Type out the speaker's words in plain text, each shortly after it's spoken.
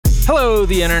Hello,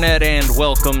 the internet, and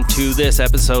welcome to this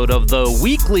episode of the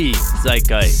weekly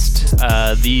Zeitgeist.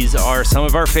 These are some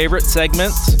of our favorite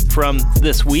segments from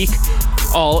this week,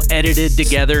 all edited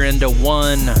together into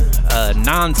one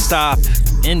non-stop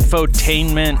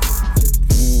infotainment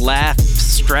laugh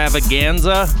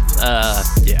extravaganza.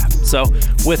 So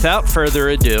without further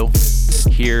ado,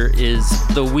 here is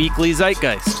the weekly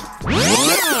Zeitgeist.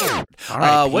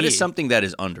 What is something that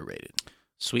is underrated?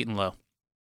 Sweet and low.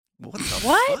 What the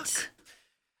fuck?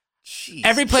 Jeez.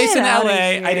 Every place Get in outta LA,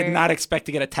 here. I did not expect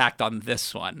to get attacked on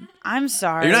this one. I'm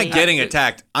sorry. You're not getting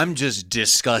attacked. I'm just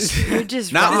disgusted. You're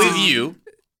just Not wrong. with you.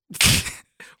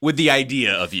 With the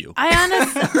idea of you.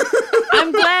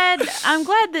 I'm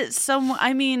glad that someone.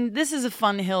 I mean, this is a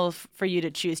fun hill for you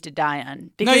to choose to die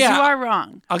on because you are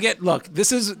wrong. Look,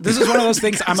 this is one of those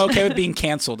things I'm okay with being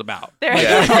canceled about.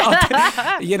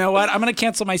 You know what? I'm going to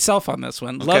cancel myself on this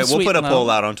one. Okay, we'll put a poll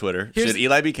out on Twitter. Should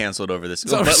Eli be canceled over this?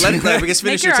 But let's finish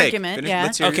Make your your take. argument, yeah.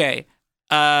 Let's hear Okay.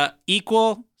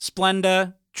 Equal,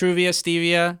 Splenda, Truvia,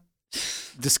 Stevia,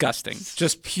 disgusting.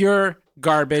 Just pure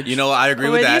garbage. You know, I agree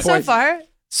with With you that. so far.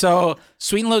 So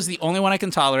Sweet and Low is the only one I can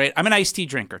tolerate. I'm an iced tea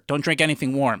drinker. Don't drink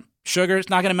anything warm. Sugar is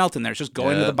not going to melt in there. It's just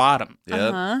going to the bottom.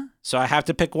 Yep. So I have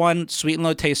to pick one. Sweet and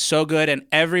Low tastes so good, and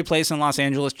every place in Los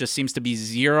Angeles just seems to be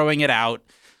zeroing it out.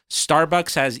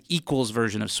 Starbucks has Equal's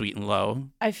version of Sweet and Low.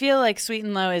 I feel like Sweet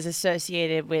and Low is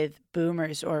associated with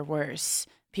boomers or worse,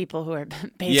 people who are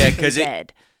basically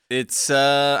dead. It's,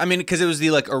 because it was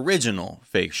the, original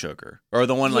fake sugar. Or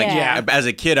the one, Yeah. as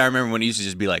a kid, I remember when it used to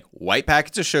just be, white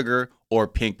packets of sugar or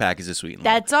pink packets of Sweet and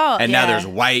Low. That's all, And now there's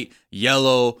white,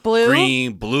 yellow, Blue?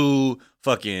 green, blue,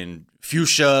 fucking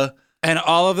fuchsia. And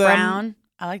all of them. Brown.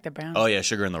 I like the brown. Oh, yeah,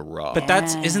 sugar in the raw. But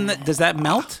does that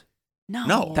melt?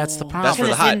 No. That's the problem. That's for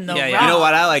the hot. In the Yeah, raw. You know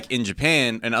what I like in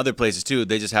Japan and other places, too?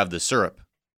 They just have the syrup.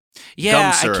 Yeah,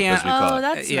 Gum syrup, I can't. as we call it. Oh,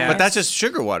 that's Yeah. nice. But that's just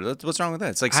sugar water. What's wrong with that?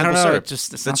 It's like I don't simple know. syrup. It's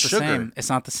not That's the sugar. same. It's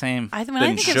not the same. When I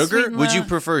Then think of Sweet sugar? and Would you Low-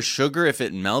 prefer sugar if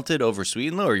it melted over Sweet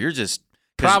and Low, or you're just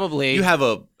 'cause Probably. You have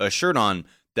a shirt on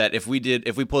that if we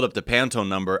pulled up the Pantone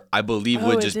number, I believe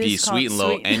would it just be is called Sweet and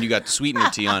Low, Sweet. and you got the sweetener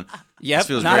tea on. Yep. This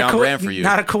feels very on brand for you.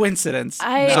 Not a coincidence.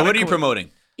 So what are you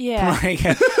promoting? Yeah.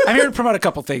 I'm here to promote a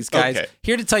couple things, guys. Okay.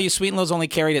 Here to tell you, Sweet and Low's only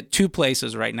carried at 2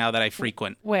 places right now that I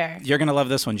frequent. Where? You're gonna love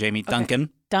this one, Jamie. Dunkin'.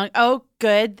 Oh,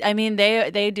 good. I mean,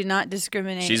 they do not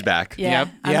discriminate. She's back. Yeah.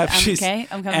 Yep. I'm she's- okay.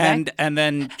 I'm coming back. And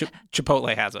then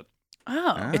Chipotle has it.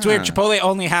 Oh. It's weird. Chipotle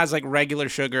only has regular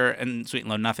sugar and Sweet and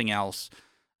Low, nothing else.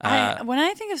 When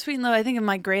I think of Sweet and Low, I think of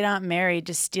my great aunt Mary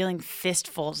just stealing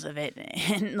fistfuls of it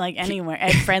and anywhere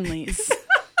at Friendly's.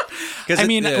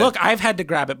 Look, I've had to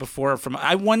grab it before.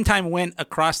 I one time went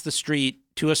across the street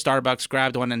to a Starbucks,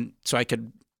 grabbed one, and so I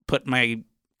could put my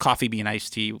coffee bean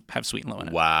iced tea, have Sweet and Low in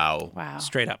it. Wow.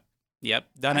 Straight up. Yep,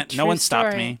 done it. True No one stopped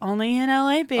story. me. Only in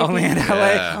LA, baby. Only in LA.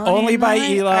 Yeah. Only in by LA.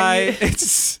 Eli. Are you-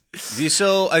 It's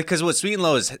Because what Sweet and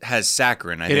Low has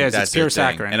saccharin. I think is. that's It's pure their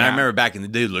thing. saccharin, And I yeah. remember back in the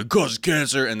day, causes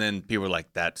cancer, and then people were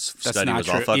like, that study not was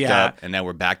all true. fucked Yeah. up, and now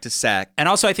we're back to sac. and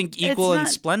also I think Equal and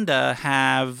not- Splenda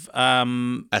have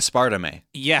Aspartame.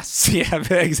 yes, yeah,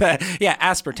 exactly. Yeah,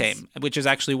 aspartame, which is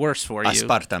actually worse for you.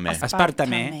 Aspartame.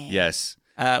 Aspartame. Yes.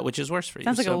 Which is worse for you.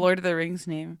 Sounds like so. a Lord of the Rings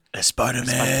name.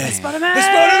 Aspartame.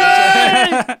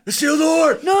 Spider-Man!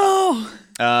 Isildur! No!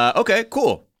 Okay,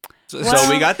 cool. So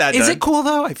we got that Is done. it cool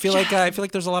though? I feel like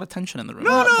there's a lot of tension in the room.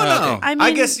 No. Okay. I I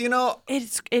mean- guess,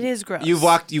 It is gross.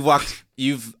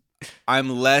 I'm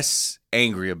less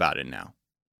angry about it now.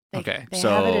 Okay. They So-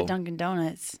 have it at Dunkin'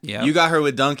 Donuts. Yeah. You got her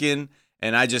with Duncan,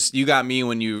 and you got me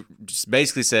when you just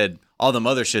basically said all them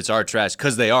other shits are trash,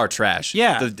 because they are trash.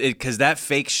 Yeah. Because that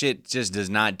fake shit just does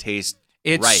not taste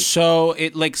It's right. so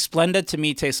Splenda to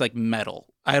me tastes like metal.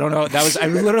 I don't know. I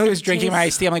literally was drinking my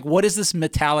iced tea. I'm like, what is this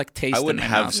metallic taste? I wouldn't in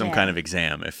my have mouth? some Yeah. kind of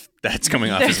exam if that's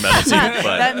coming off as metal to you,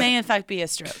 but That may in fact be a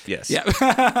stroke. yes. Yeah.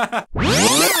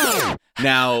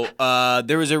 Now,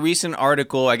 there was a recent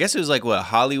article, I guess it was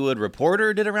Hollywood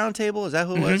Reporter did a roundtable? Is that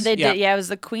who it was? They Yeah. did. Yeah, it was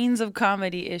the Queens of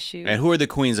Comedy issue. And who are the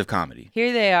queens of comedy?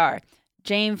 Here they are: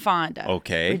 Jane Fonda,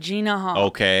 Okay. Regina Hall,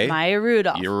 Okay. Maya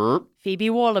Rudolph, Yerp. Phoebe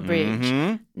Waller-Bridge,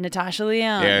 Mhm. Natasha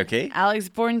Lyonne, Yeah, okay. Alex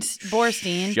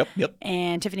Borstein, Yep.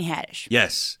 and Tiffany Haddish.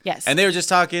 Yes. Yes. And they were just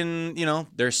talking,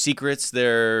 their secrets,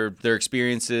 their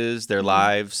experiences, their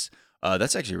lives.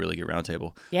 That's actually a really good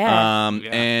roundtable. Yeah.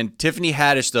 And Tiffany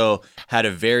Haddish, though, had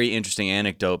a very interesting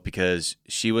anecdote because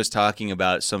she was talking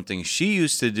about something she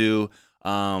used to do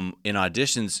in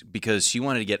auditions because she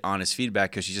wanted to get honest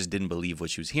feedback because she just didn't believe what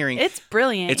she was hearing. It's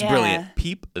brilliant. It's yeah. brilliant.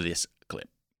 Peep this clip.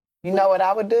 You know what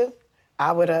I would do?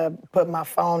 I would put my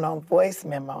phone on voice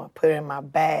memo and put it in my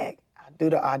bag. I'd do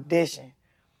the audition,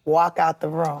 walk out the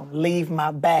room, leave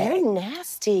my bag. Very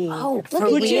nasty. Oh,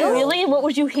 look at you. Really? What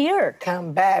would you hear?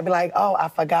 Come back, be like, oh, I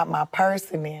forgot my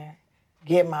purse in there.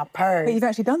 Get my purse. But you've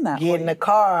actually done that. Get in the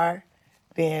car.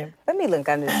 Then Let me look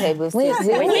under the table. Wait,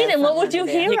 and what would you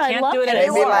hear? You I can't love do it that.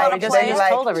 anymore. they We just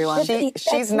told everyone.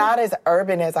 she's not as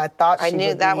urban as I thought she I would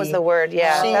knew that be. was the word,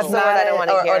 yeah. She's That's the not word I don't want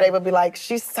to hear. Or they would be like,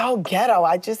 she's so ghetto,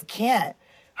 I just can't.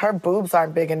 Her boobs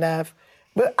aren't big enough.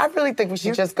 But I really think we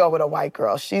should just go with a white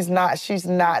girl. She's not,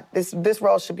 this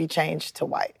role should be changed to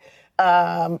white.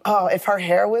 If her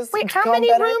hair was Wait, how combed many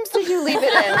better, rooms did you leave it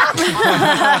in?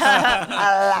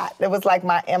 a lot. It was like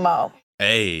my MO.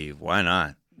 Hey, why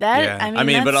not? That Yeah. I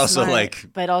mean, but that's also smart,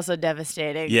 but also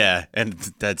devastating. Yeah, and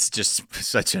that's just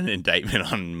such an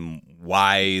indictment on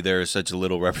why there's such a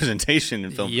little representation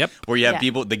in film. Yep. Where you have Yeah.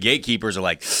 people, the gatekeepers are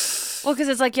like, Well, because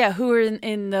it's like, yeah, who are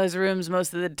in those rooms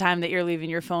most of the time that you're leaving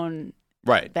your phone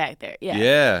right. back there? Yeah.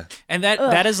 Yeah. And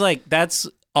that is like, that's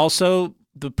also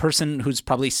the person who's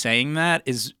probably saying that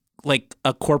is like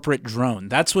a corporate drone.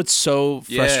 That's what's so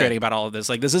frustrating about all of this.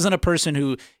 Like, this isn't a person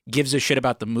who gives a shit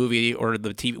about the movie or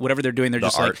the TV, whatever they're doing. They're The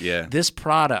just art, like, yeah. this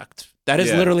product. That is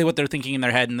Yeah. literally what they're thinking in their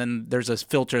head. And then there's a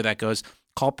filter that goes,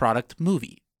 call product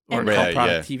movie or And- call Yeah,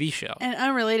 product yeah. TV show. And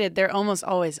unrelated, they're almost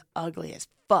always ugly as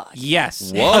fuck.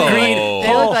 Yes. Whoa. Agreed.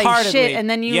 They look like Wholeheartedly. shit, and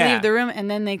then you Yeah. leave the room,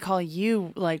 and then they call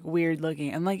you like weird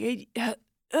looking. I'm like,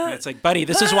 And it's like, buddy,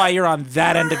 this is why you're on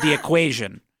that end of the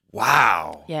equation.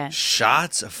 Wow. Yeah.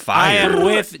 Shots of I fire. am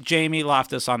with Jamie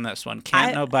Loftus on this one.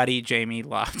 Can't I- nobody Jamie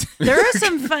Loftus. there are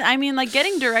some fun. I mean, like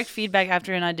getting direct feedback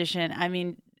after an audition. I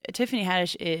mean, Tiffany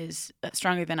Haddish is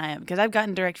stronger than I am because I've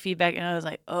gotten direct feedback, and I was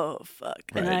like, oh fuck,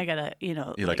 and then Right. I gotta,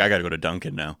 You're like, I got to go to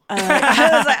Dunkin' now. I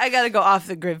was like, I gotta go off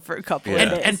the grid for a couple Yeah. of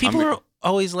days. And people are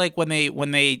always like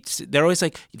they're always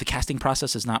like, the casting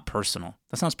process is not personal.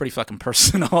 That sounds pretty fucking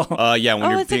personal. Yeah, when Oh,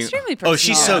 you're it's being, extremely oh,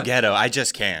 she's so personal. ghetto. I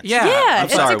just can't. Yeah. yeah, I'm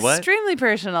sorry, it's what? extremely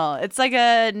personal. It's like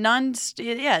a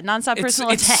nonstop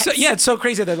personal it's attack. so, yeah, it's so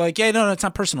crazy. They're like, yeah, no, it's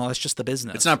not personal. It's just the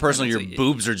business. It's not personal. And Your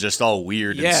boobs are just all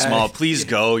weird and Yeah. small. Please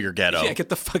go. You're ghetto. Yeah, get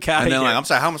the fuck out and of then here. like, I'm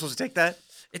sorry, how am I supposed to take that?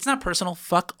 It's not personal.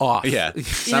 Fuck off. Yeah.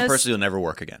 It's You not know, personal. You'll never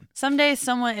work again. Someday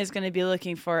someone is going to be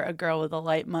looking for a girl with a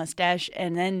light mustache,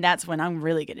 and then that's when I'm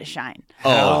really going to shine.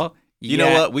 Hell You know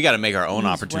yeah. what? We got to make our own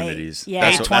Lose opportunities. weight.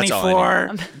 Yeah. That's all I need.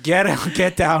 24.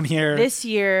 Get down here. This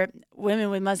year, women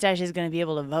with mustaches are going to be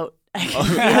able to vote. I can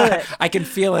feel it. I can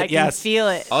feel it. I can yes. feel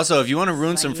it. Also, if you want to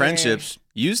ruin some year. friendships,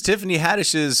 use Tiffany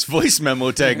Haddish's voice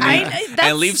memo technique that's-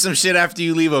 and leave some shit after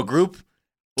you leave a group.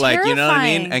 Like, you know what I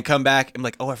mean? Terrifying. And come back and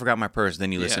like, oh, I forgot my purse.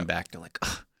 Then you listen Yeah. back. They're like,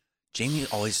 ugh, Jamie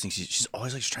always thinks she's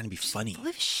always like trying to be funny. Full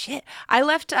of shit. I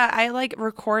left. I like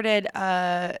recorded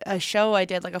a show. I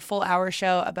did like a full hour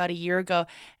show about a year ago,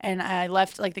 and I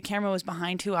left. Like the camera was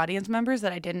behind two audience members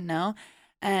that I didn't know,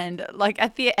 and like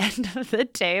at the end of the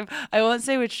tape, I won't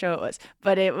say which show it was,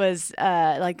 but it was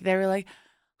like they were like,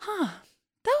 "Huh,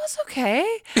 that was okay."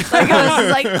 Like I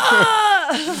was like, "Ah."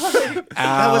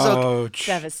 That was okay. Ouch.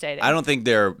 Devastating. I don't think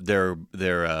their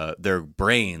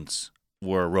brains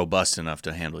were robust enough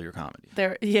to handle your comedy.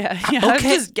 Yeah. I'm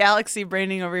Okay. just galaxy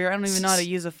braining over here. I don't even know how to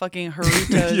use a fucking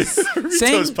Haruto's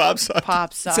Saying, pop socket.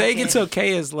 pop socket. saying it's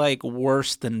okay is like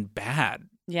worse than bad.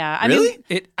 Yeah. I Really?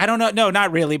 mean, I don't know. No,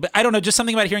 not really. But I don't know. Just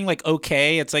something about hearing like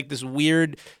okay. It's like this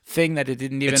weird thing that it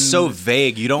didn't even. It's so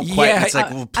vague. You don't quite. Yeah, it's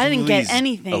like, well, I didn't get please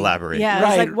anything. Elaborate. Yeah, I was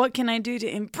Right. like, what can I do to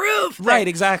improve? right.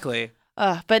 Exactly.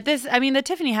 But this, I mean, the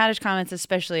Tiffany Haddish comments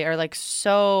especially are like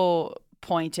so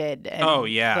pointed. And Oh,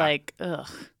 yeah. Like, ugh.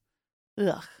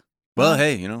 Well,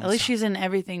 hey, you know. At least she's in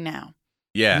everything now.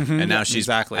 Yeah, Mhm. and now she's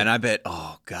Exactly. And I bet,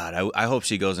 oh God, I hope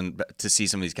she goes in to see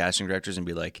some of these casting directors and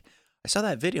be like, I saw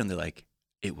that video, and they're like,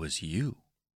 it was you.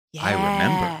 Yeah. I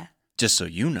remember. Just so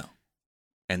you know,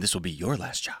 and this will be your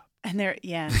last job. And they're,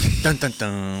 yeah. Dun dun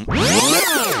dun.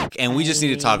 And we just need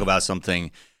to talk about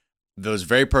something that was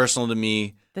very personal to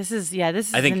me. This is I the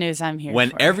think news I'm here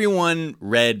When for. everyone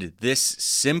read this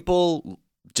simple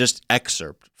just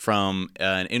excerpt from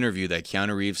an interview that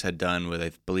Keanu Reeves had done with,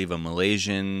 I believe, a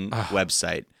Malaysian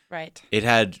website, Right. it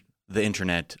had the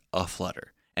internet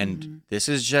aflutter. And Mm-hmm. this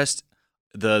is just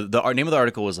the name of the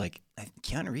article was like,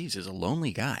 Keanu Reeves is a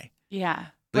lonely guy. Yeah.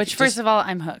 Look, Which, first just- of all,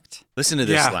 I'm hooked. Listen to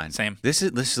this Yeah, line. same. Let's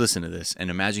listen to this and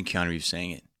imagine Keanu Reeves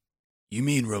saying it. You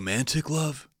mean romantic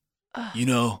love? You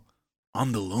know,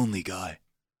 I'm the lonely guy.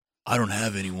 I don't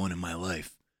have anyone in my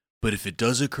life. But if it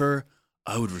does occur,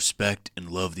 I would respect and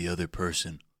love the other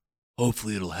person.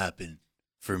 Hopefully it'll happen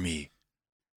for me.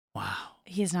 Wow.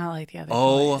 He's not like the other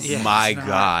Oh boys. Yeah, my he's not.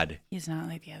 God. He's not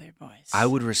like the other boys. I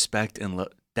would respect and love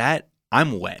that.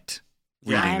 I'm wet.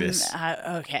 reading this.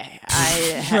 Okay.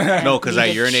 No, 'cause I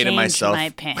need to urinated change myself. My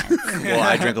pants. Well,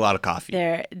 I drink a lot of coffee.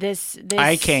 This.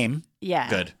 I came. Yeah.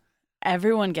 Good.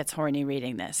 Everyone gets horny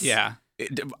reading this. Yeah.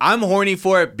 I'm horny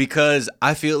for it because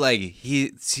I feel like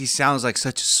he sounds like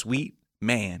such a sweet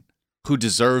man who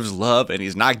deserves love, and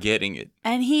he's not getting it.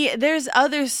 And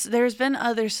there's been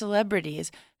other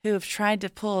celebrities who have tried to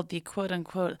pull the quote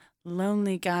unquote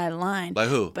lonely guy line. Like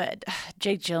who? But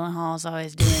Jake Gyllenhaal's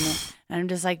always doing it. And I'm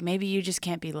just like, maybe you just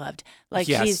can't be loved. Like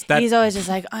Yes, he's always just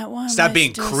like, I want. Stop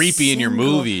being creepy in your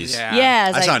movies. Yeah. Yeah,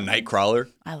 it's I saw like, Nightcrawler.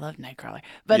 I love Nightcrawler,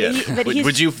 but Yeah. he's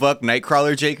Would you fuck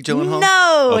Nightcrawler, Jake Gyllenhaal?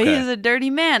 no, Okay. he's a dirty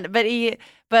man.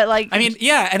 But like, I mean,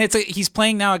 yeah, and he's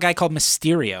playing now a guy called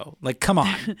Mysterio. Like, come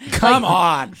on, come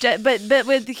on. But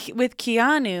with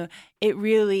Keanu, it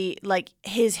really like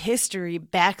his history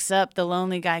backs up the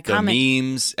lonely guy The comment.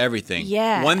 memes, everything.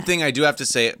 Yeah. One thing I do have to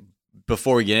say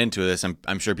before we get into this,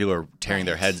 I'm sure people are tearing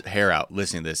their hair out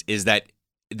listening to this, is that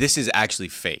this is actually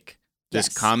fake. This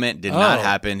Yes. comment did not Oh.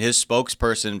 happen. His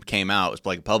spokesperson came out, was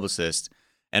like a publicist,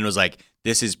 and was like,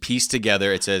 this is pieced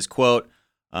together. It says, quote,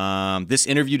 this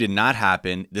interview did not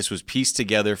happen. This was pieced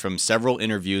together from several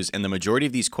interviews, and the majority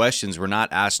of these questions were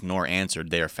not asked nor answered.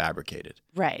 They are fabricated.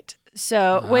 Right.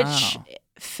 So, which Wow.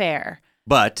 fair.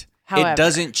 But However. it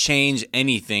doesn't change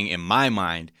anything in my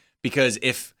mind, because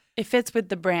if It fits with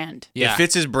the brand. Yeah. it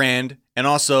fits his brand, and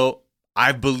also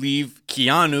I believe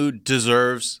Keanu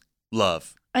deserves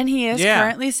love. And he is Yeah.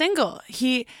 currently single.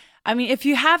 If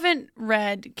you haven't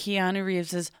read Keanu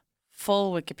Reeves's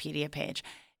full Wikipedia page,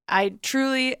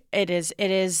 it is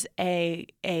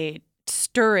a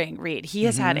stirring read. He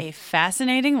has had a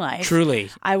fascinating life. Truly.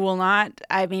 I will not.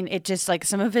 I mean, it just like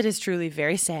some of it is truly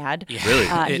very sad. Yeah.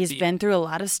 Really? He's been through a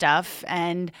lot of stuff,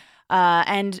 and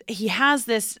he has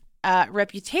this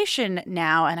reputation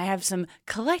now. And I have some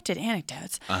collected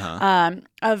anecdotes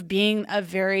of being a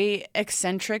very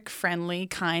eccentric, friendly,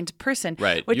 kind person.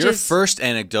 Right. Which Your is first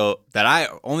anecdote that I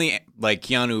only like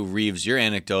Keanu Reeves, your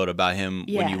anecdote about him when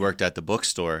Yeah. you worked at the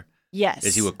bookstore yes,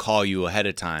 is he would call you ahead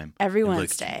of time. Every He'd be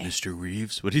Wednesday. Like, Mr.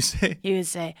 Reeves, what'd he say? He would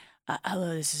say,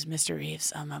 "Hello, this is Mr.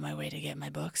 Reeves. I'm on my way to get my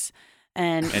books."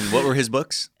 And And what were his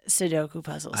books? Sudoku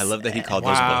puzzles. I love that he called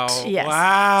Wow. those books. Yes.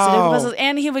 Wow. Sudoku puzzles.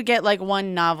 And he would get like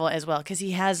one novel as well, because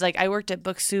he has like, I worked at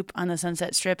Book Soup on the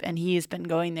Sunset Strip, and he's been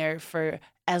going there for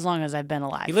as long as I've been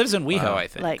alive. He lives in WeHo, I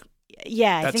think. Like,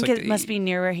 yeah, I That's think like it must be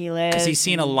near where he lives. because he's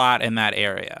seen a lot in that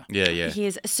area. Yeah, yeah.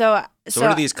 He's so So what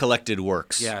are these collected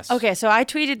works? Yes. Okay, so I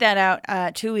tweeted that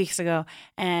out 2 weeks ago,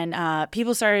 and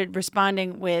people started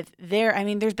responding with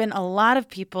there's been a lot of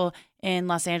people in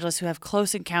Los Angeles who have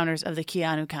close encounters of the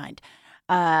Keanu kind.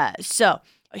 So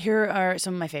here are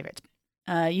some of my favorites.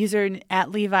 User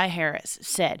at Levi Harris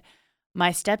said,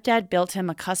 "My stepdad built him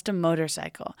a custom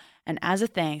motorcycle, and as a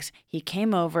thanks, he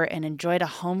came over and enjoyed a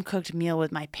home-cooked meal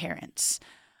with my parents."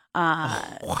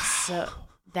 So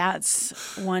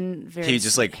that's one very... He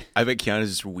just like, I bet Keanu's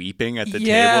just weeping at the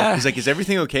Yeah. table. He's like, is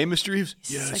everything okay, Mr. Reeves?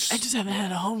 He's like, I just haven't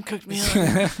had a home-cooked meal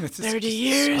in 30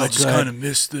 years. I just kind of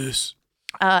miss this.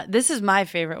 This is my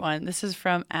favorite one. This is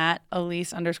from at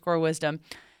Elise_wisdom.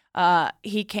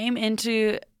 He came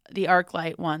into the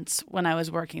ArcLight once when I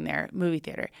was working there, movie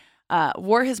theater,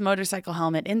 wore his motorcycle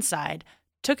helmet inside,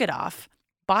 took it off,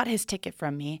 bought his ticket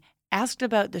from me, asked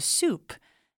about the soup,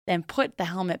 then put the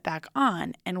helmet back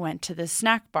on and went to the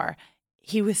snack bar.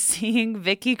 He was seeing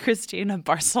Vicky Cristina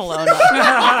Barcelona.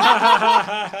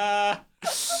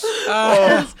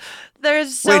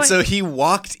 Wait, so he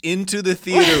walked into the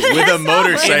theater with a In a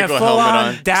motorcycle helmet full-on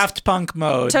on? Daft Punk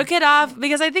mode. took it off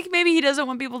because I think maybe he doesn't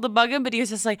want people to bug him, but he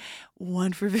was just like,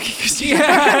 one for Vicky Cristina.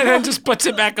 Yeah, and then just puts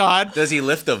it back on. Does he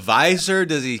lift the visor?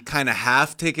 Does he kind of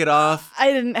half take it off?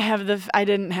 I didn't have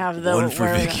the One for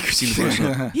word. Vicky Cristina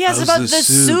Barcelona. Yes, How's about the the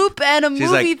soup and a She's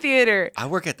movie like, theater. I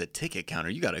work at the ticket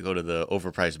counter. You got to go to the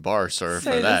overpriced bar, sir,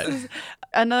 So for this that. is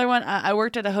another one. I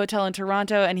worked at a hotel in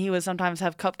Toronto, and he would sometimes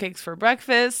have cupcakes for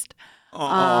breakfast.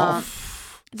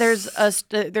 There's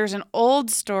an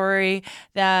old story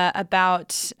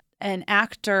about an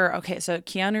actor. Okay, so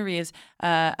Keanu Reeves,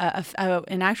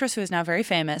 an actress who is now very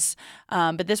famous,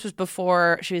 but this was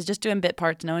before she was just doing bit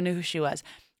parts. No one knew who she was.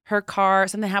 Her car,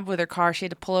 something happened with her car. She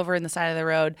had to pull over in the side of the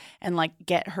road and like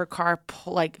get her car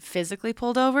physically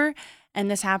pulled over.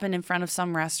 And this happened in front of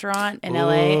some restaurant in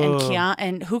LA.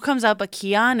 And who comes up but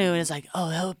Keanu and is like, "I'll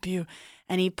help you."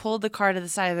 And he pulled the car to the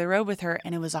side of the road with her,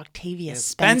 and it was Octavia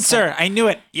Spencer. I knew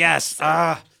it. Yes.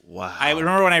 Wow. I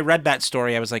remember when I read that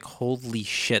story, I was like, holy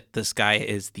shit, this guy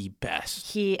is the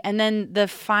best. And then the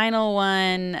final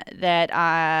one that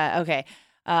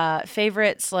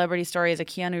Favorite celebrity story is a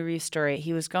Keanu Reeves story.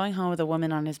 He was going home with a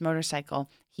woman on his motorcycle.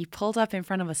 He pulled up in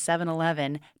front of a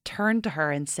 7-Eleven, turned to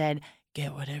her and said,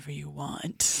 "Get whatever you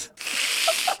want."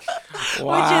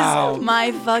 Wow. Which is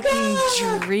my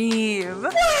fucking dream.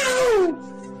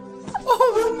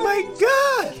 Oh my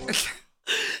god!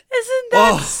 Isn't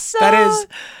that so? That is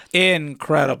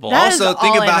incredible. That is Also,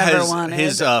 think all I've ever about wanted.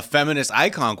 his feminist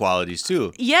icon qualities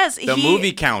too. Yes, The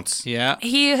movie counts. yeah.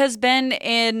 He has been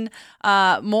in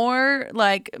more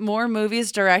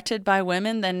movies directed by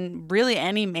women than really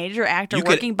any major actor You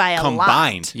working could by a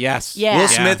combined. lot. Yes. Yeah. Will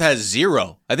Smith has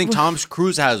 0. I think Tom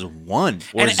Cruise has 1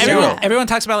 or And 0. everyone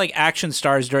talks about like action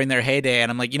stars during their heyday,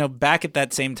 and I'm like, back at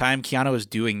that same time, Keanu was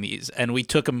doing these, and we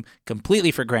took him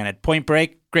completely for granted. Point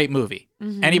Break, great movie.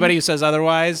 Anybody who says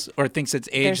otherwise or thinks it's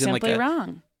They're aged in like simply a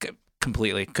wrong.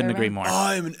 completely couldn't agree more.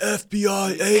 I'm an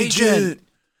FBI agent.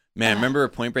 Man, remember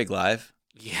Point Break Live?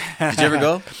 Yeah. Did you ever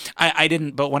go? I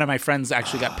didn't, but one of my friends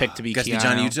actually got picked to be Got to Keanu. be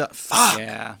Johnny Utah? Fuck.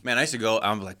 Yeah. Man, I used to go.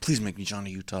 I'm like, please make me Johnny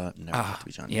Utah. Never got to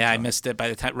be Johnny Utah. Yeah, I missed it. By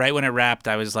the time, right when it wrapped,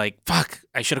 I was like, "Fuck,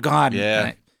 I should have gone." Yeah.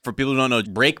 And For people who don't know,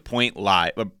 Point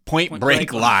Break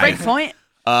Break Live Breakpoint.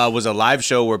 was a live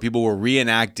show where people were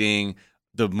reenacting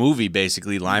the movie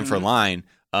basically line for line.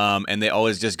 And they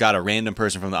always just got a random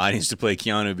person from the audience to play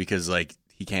Keanu because like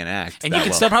he can't act. And that you can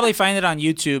well. still probably find it on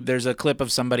YouTube. There's a clip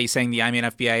of somebody saying the "I'm an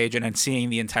FBI agent" and seeing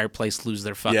the entire place lose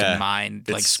their fucking Yeah. mind,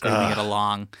 like It's, screaming it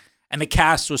along. And the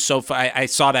cast was so fun. I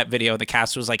saw that video. The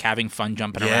cast was like having fun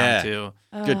jumping around too.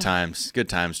 Good times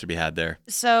to be had there.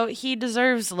 So he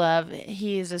deserves love.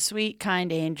 He's a sweet,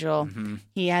 kind angel.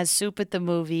 He has soup at the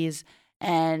movies,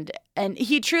 and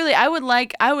he truly. I would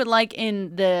like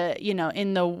in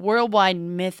the worldwide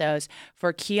mythos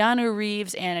for Keanu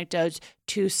Reeves anecdotes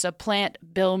to supplant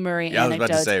Bill Murray Yeah, I was anecdotes.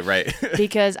 about to say right.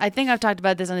 Because I think I've talked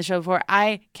about this on the show before.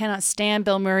 I cannot stand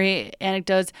Bill Murray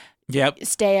anecdotes. Yep.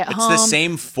 Stay at It's home. the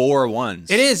same 4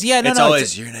 ones. It is. Yeah. No. It's no.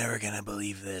 always you're never gonna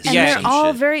believe this. And Yeah. they're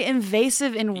all very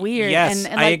invasive and weird. Yes,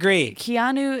 and I like, agree.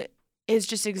 Keanu is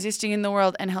just existing in the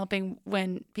world and helping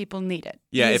when people need it.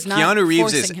 Yeah, He's if not Keanu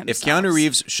Reeves forcing if himself. Keanu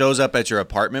Reeves shows up at your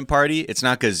apartment party, it's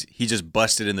not because he just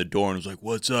busted in the door and was like,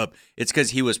 "What's up?" It's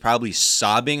because he was probably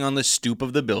sobbing on the stoop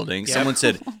of the building. Yep. Someone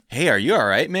said, "Hey, are you all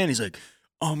right, man?" He's like,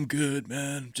 "I'm good,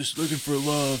 man. Just looking for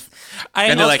love."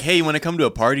 And they're like, "Hey, you want to come to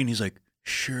a party?" And he's like,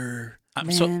 "Sure." I'm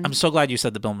Man. so glad you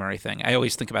said the Bill Murray thing. I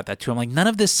always think about that too. I'm like, none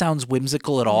of this sounds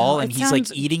whimsical at all, No, and it he's like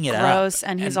sounds eating it gross, up.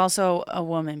 and he's also a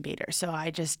woman beater, so I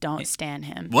just don't stand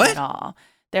him What? at all.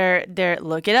 They're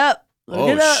look it up. Look Oh,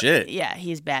 it up. shit. Yeah,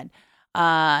 he's bad.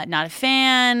 Not a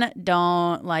fan.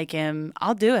 Don't like him.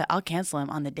 I'll do it. I'll cancel him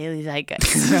on the Daily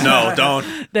Zeitgeist. No, don't.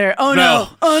 They're oh No.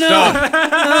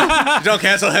 no. Don't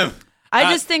cancel him. I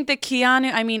just think that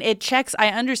Keanu, I mean, it checks. I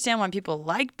understand why people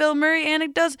like Bill Murray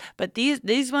anecdotes, but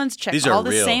these ones check These are all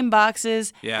the real. same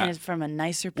boxes, Yeah. and it's from a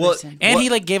nicer Well, person. And he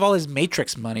like gave all his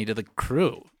Matrix money to the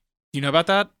crew. You know about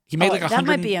that? He made like that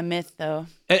might be a myth, though.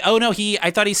 Oh no,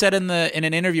 I thought he said in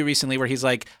an interview recently where he's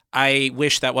like, I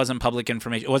wish that wasn't public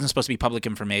information. It wasn't supposed to be public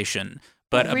information,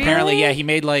 but apparently, Really? yeah, he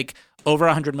made like over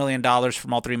 $100 million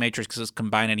from all 3 Matrixes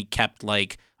combined, and he kept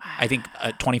like I think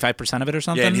 25% of it or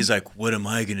something. Yeah, and he's like, "What am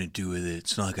I gonna do with it?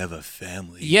 It's not like I have a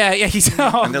family." yeah, he's.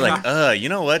 And they're like, you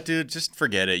know what, dude? Just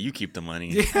forget it. You keep the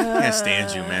money. I can't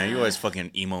stand you, man. You always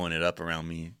fucking emoing it up around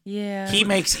me. Yeah. he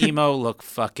makes emo look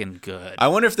fucking good. I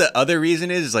wonder if the other reason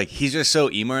is like he's just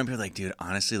so emo and people are like, dude,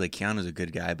 honestly, like Keanu's a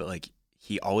good guy, but like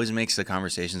he always makes the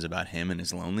conversations about him and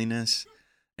his loneliness.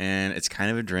 And it's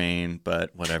kind of a drain,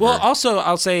 but whatever. Well, also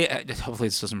I'll say, hopefully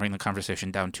this doesn't bring the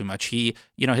conversation down too much. He,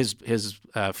 his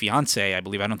fiance, I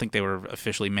believe, I don't think they were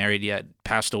officially married yet,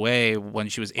 passed away when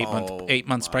she was 8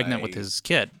 months pregnant with his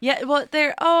kid. Yeah, well,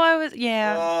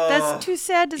 that's too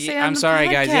sad to say on I'm the sorry,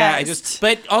 guys. Yeah, podcast.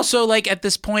 but also like at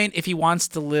this point, if he wants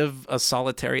to live a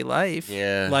solitary life,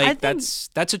 Yeah. like I think-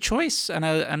 that's a choice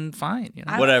and fine. You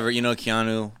know? whatever,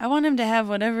 Keanu, I want him to have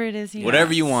whatever it is he whatever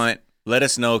wants. you want, let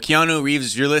us know. Keanu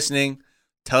Reeves, if you're listening,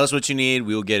 tell us what you need.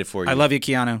 We will get it for you. I love you,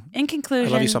 Keanu. In conclusion,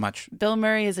 I love you so much. Bill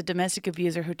Murray is a domestic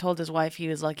abuser who told his wife he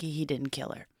was lucky he didn't kill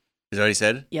her. Is that what he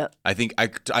said? Yep. I think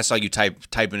I saw you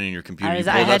typing in your computer. I You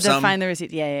pulled had up to something? find the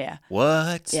receipt. Yeah.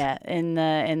 What? Yeah, in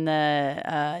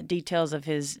the details of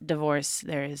his divorce,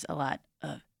 there is a lot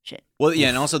of shit. Well, yeah,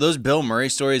 and also those Bill Murray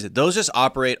stories, those just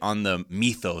operate on the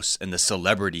mythos and the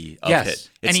celebrity of Yes. it.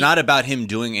 And It's he- not about him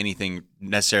doing anything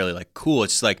necessarily like cool.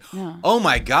 It's like, No. oh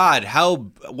my God,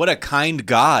 what a kind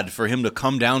God for him to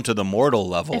come down to the mortal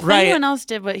level. If Right. anyone else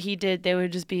did what he did, they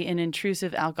would just be an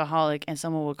intrusive alcoholic, and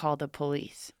someone would call the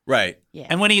police. Right. Yeah.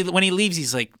 And when he leaves,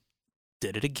 he's like,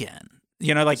 did it again.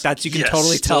 You know, like that's you can Yes,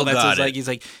 totally tell still that's got his,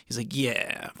 it. he's like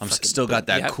yeah. I'm fucking- still got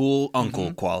that yeah. cool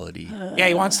uncle quality. Yeah,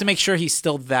 he wants to make sure he's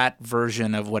still that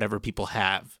version of whatever people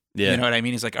have. Yeah. You know what I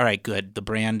mean? He's like, all right, good. The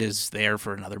brand is there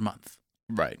for another month.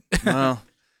 Right. Well,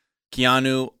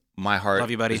 Keanu, my heart Love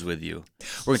you, buddy. is with you.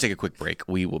 We're going to take a quick break.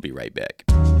 We will be right back.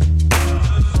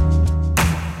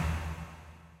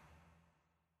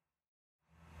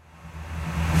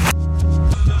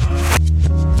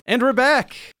 And we're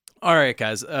back. All right,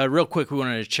 guys. Real quick, we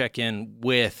wanted to check in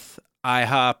with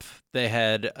IHOP. They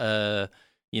had a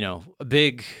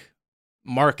big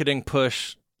marketing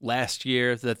push last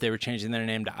year that they were changing their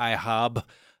name to IHOB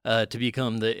to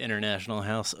become the International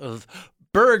House of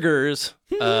Burgers.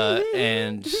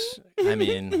 And I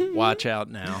mean, watch out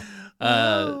now.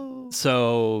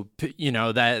 So,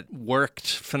 that worked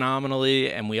phenomenally,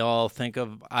 and we all think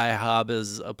of IHOB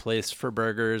as a place for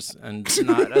burgers and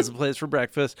not as a place for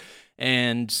breakfast.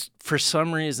 And for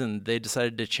some reason, they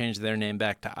decided to change their name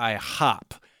back to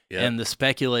IHOP, and the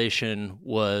speculation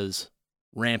was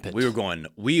rampant.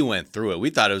 We went through it. We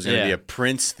thought it was going to be a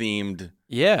Prince-themed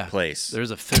place. There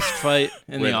was a fist fight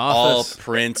in with the office. all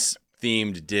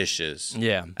Prince-themed dishes.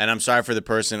 Yeah. And I'm sorry for the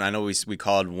person. I know we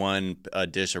called one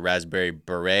dish a raspberry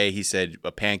beret. He said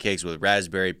pancakes with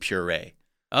raspberry puree.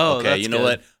 Oh, okay. that's You know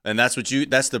good. what? And that's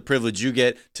the privilege you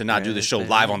get to not do the show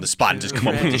live on the spot and just come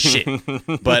up with this shit.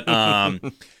 But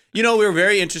we were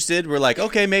very interested. We're like,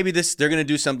 okay, maybe they're going to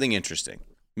do something interesting.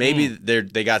 Maybe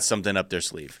they got something up their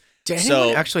sleeve. Did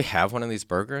anyone actually have one of these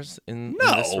burgers in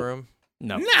this room?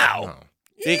 No. No.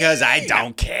 Because I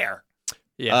don't care.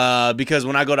 Yeah. Because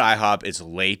when I go to IHOP, it's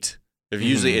late. If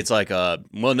usually it's like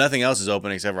nothing else is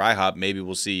open except for IHOP. Maybe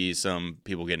we'll see some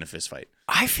people get in a fist fight.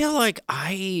 I feel like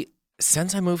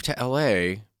since I moved to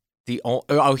LA,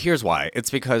 here's why. It's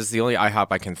because the only IHOP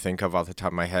I can think of off the top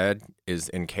of my head is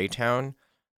in K-Town,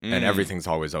 and everything's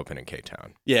always open in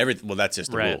K-Town. Yeah, that's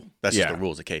just the Right. rule. That's just the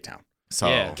rules of K-Town. So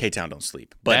Yeah. K-Town don't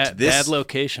sleep. But Bad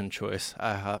location choice,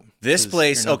 IHOP. This 'Cause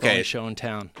place, you're not going okay. show in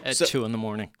town at So- 2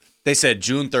 a.m. They said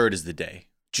June 3rd is the day.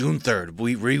 June 3rd,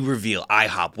 we reveal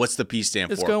IHOP. What's the P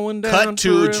stand It's for? going down Cut for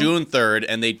to real. June 3rd,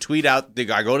 and they tweet out,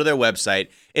 I go to their website.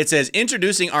 It says,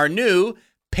 introducing our new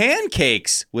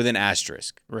pancakes with an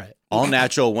asterisk. Right. All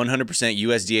natural, 100%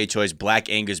 USDA choice Black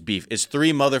Angus beef. It's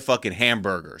 3 motherfucking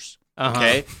hamburgers.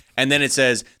 Okay? And then it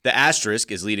says, the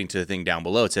asterisk is leading to the thing down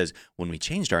below. It says, when we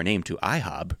changed our name to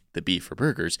IHOB, the beef for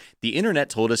burgers, the internet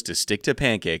told us to stick to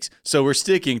pancakes. So we're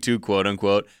sticking to quote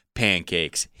unquote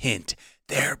pancakes. Hint,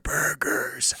 they're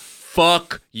burgers.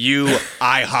 Fuck you,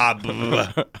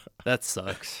 IHOB. That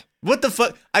sucks. What the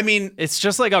fuck? I mean, It's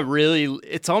just like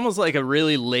it's almost like a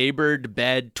really labored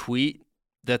bad tweet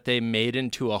that they made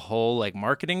into a whole like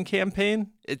marketing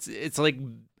campaign. It's like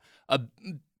a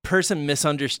person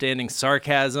misunderstanding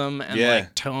sarcasm and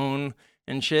like tone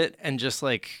and shit, and just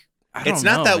like I don't it's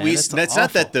not know, that man. it's not awful.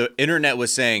 that the internet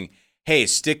was saying, hey,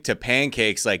 stick to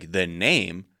pancakes like the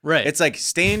name. Right. It's like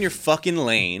stay in your fucking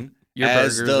lane. Your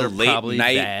as burgers the are late probably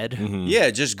night. bad. Yeah,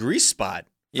 just grease spot.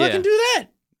 Yeah. Fucking do that.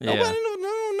 Yeah.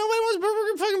 Nobody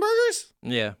wants fucking burgers.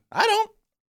 Yeah. I don't.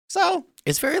 So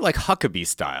it's very like Huckabee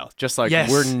style. Just like Yes,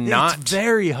 we're not it's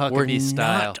very Huckabee we're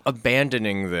style. not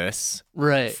abandoning this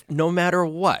Right. no matter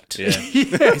what. yeah.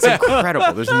 It's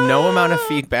incredible. There's no amount of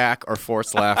feedback or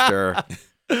forced laughter.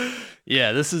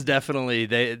 Yeah, this is definitely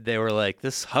they were like,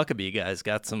 this Huckabee guy's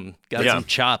got some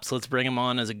chops. Let's bring him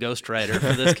on as a ghostwriter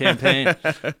for this campaign.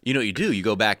 You know what you do? You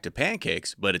go back to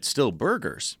pancakes, but it's still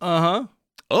burgers. Uh-huh.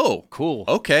 Oh, Cool.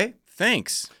 okay.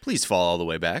 Thanks. Please fall all the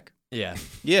way back. Yeah.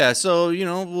 Yeah, so,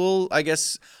 I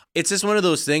guess it's just one of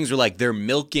those things where, like, they're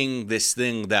milking this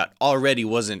thing that already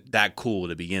wasn't that cool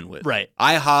to begin with. Right.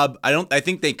 IHOB, I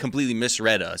think they completely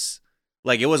misread us.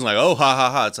 Like, it wasn't like, oh, ha,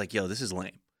 ha, ha. It's like, yo, this is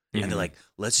lame. And they're like,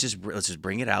 let's just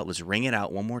bring it out. Let's ring it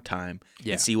out one more time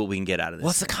and see what we can get out of this.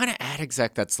 Well, it's the kind of ad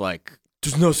exec that's like,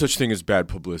 there's no such thing as bad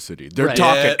publicity. They're Right.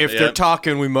 talking. Yeah, If they're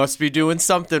talking, we must be doing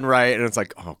something right. And it's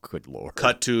like, oh, good Lord.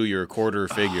 Cut to your quarter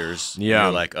figures. Yeah.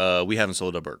 You're like, we haven't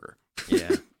sold a burger.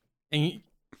 Yeah. And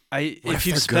What if if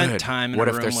you've they're spent good? time in What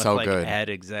a if room they're with so like good? ad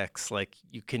execs, like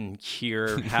you can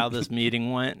hear how this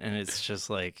meeting went, and it's just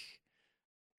like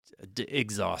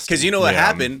exhausting. Because you know what Yeah.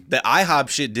 happened? The IHOP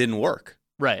shit didn't work.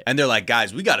 Right. And they're like,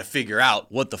 guys, we got to figure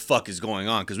out what the fuck is going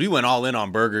on because we went all in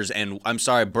on burgers, and I'm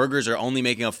sorry, burgers are only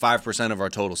making up 5% of our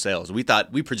total sales. We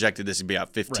projected this to be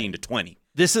about 15 to 20.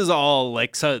 This is all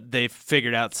like, so they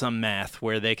figured out some math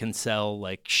where they can sell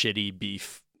like shitty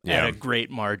beef at a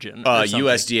great margin. or something.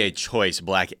 USDA choice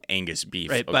Black Angus beef.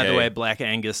 Right. By the okay? way, Black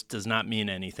Angus does not mean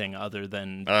anything other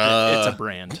than it's a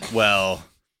brand. Well,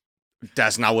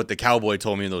 that's not what the cowboy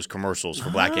told me in those commercials for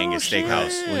Black Angus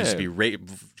Steakhouse. We'll just be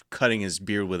cutting his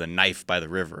beard with a knife by the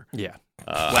river. Yeah.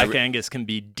 Black Angus can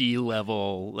be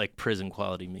D-level, like prison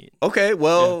quality meat. Okay,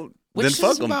 well, Which then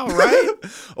fuck is them. about right.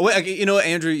 Oh, wait, you know what,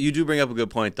 Andrew? You do bring up a good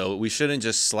point, though. We shouldn't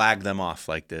just slag them off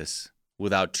like this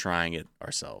without trying it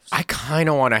ourselves. I kind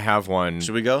of want to have one.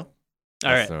 Should we go?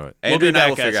 All right. Let's do it. Andrew and I back,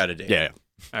 will guys. figure out a date. Yeah.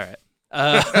 All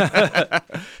right.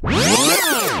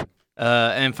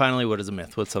 And finally, what is a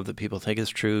myth? What's something people think is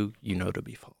true, you know to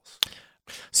be false?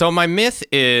 So my myth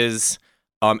is,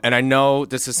 and I know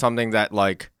this is something that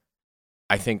like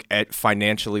I think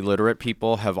financially literate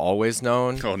people have always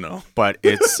known, Oh, no. but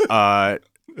it's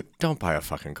don't buy a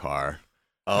fucking car.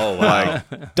 Oh, wow.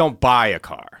 Like, don't buy a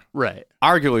car. Right.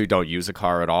 Arguably, don't use a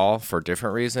car at all for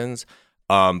different reasons.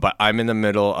 But I'm in the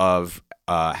middle of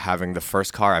having the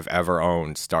first car I've ever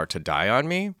owned start to die on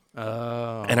me.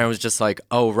 Oh. And I was just like,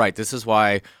 oh, right. This is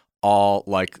why all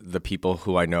like the people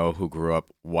who I know who grew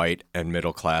up white and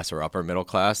middle class or upper middle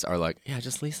class are like, yeah,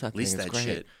 just lease that Lease thing. It's that great.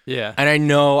 shit. Yeah. And I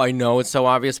know it's so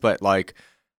obvious, but like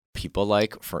people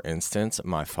like, for instance,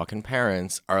 my fucking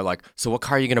parents are like, so what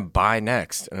car are you going to buy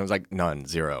next? And I was like, none,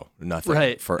 zero, nothing,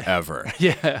 Right. forever.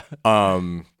 Yeah.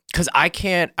 Because I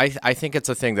can't, I think it's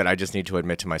a thing that I just need to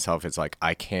admit to myself. It's like,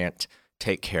 I can't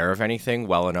take care of anything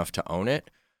well enough to own it.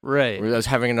 Right. I was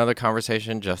having another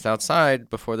conversation just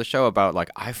outside before the show about like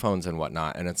iPhones and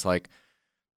whatnot. And it's like,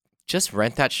 just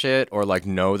rent that shit or like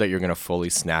know that you're going to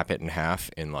fully snap it in half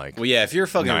in like. Well, yeah, if you're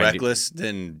fucking 90 reckless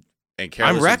and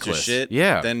careless with reckless, your shit,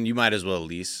 yeah. then you might as well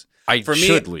lease. I For me,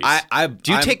 should lease.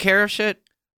 Do you I'm take care of shit?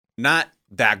 not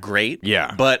that great.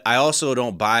 Yeah. But I also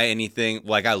don't buy anything.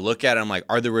 Like, I look at it, I'm like,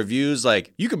 are the reviews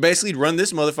like, you could basically run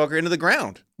this motherfucker into the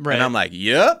ground? Right. And I'm like,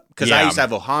 yep. Because I Yeah. used to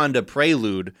have a Honda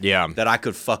Prelude Yeah. that I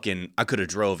could have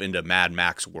drove into Mad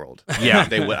Max world. Yeah.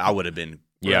 I would have been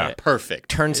Yeah. perfect.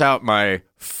 Turns out my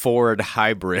Ford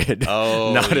hybrid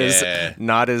Oh, yeah.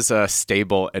 not as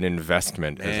stable an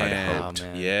investment as I'd Man. hoped. Oh,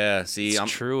 man. Yeah. See,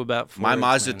 It's true about my Fords,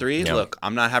 Mazda man. 3, Yeah. look,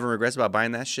 I'm not having regrets about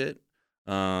buying that shit.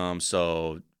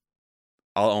 So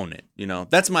I'll own it. You know,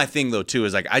 that's my thing though too.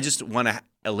 Is like I just want to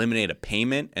eliminate a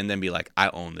payment and then be like, I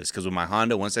own this. Because with my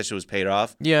Honda, once that shit was paid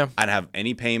off, Yeah. I'd have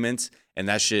any payments, and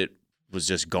that shit was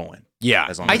just going. Yeah,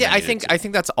 As long as I I needed think to. I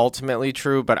think that's ultimately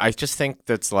true, but I just think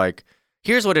that's like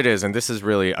here's what it is, and this is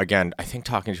really again I think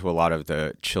talking to a lot of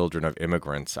the children of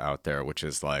immigrants out there, which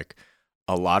is like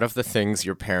a lot of the things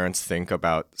your parents think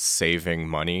about saving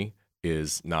money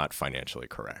is not financially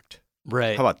correct.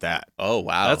 Right. How about that? Oh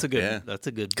wow, That's a good. Yeah. That's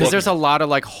a good. Because there's a lot of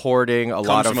like hoarding,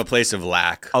 Comes from a a place of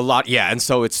lack. lot, yeah, and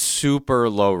so it's super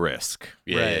low risk.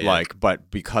 Yeah, Right. yeah, yeah. Like, but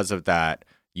because of that,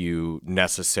 you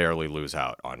necessarily lose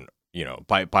out on. You know,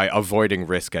 by avoiding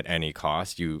risk at any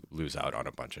cost, you lose out on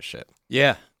a bunch of shit.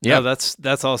 Yeah. Yeah. No,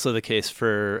 that's also the case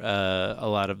for a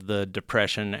lot of the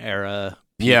Depression era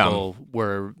Yeah. people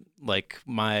were like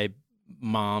my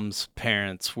mom's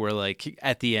parents were like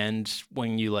at the end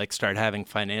when you like start having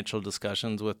financial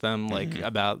discussions with them like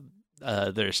about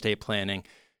their estate planning.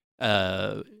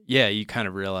 Yeah, you kind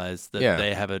of realize that Yeah.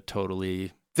 they have a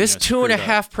totally This screwed up.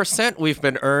 2.5% we've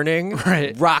been earning,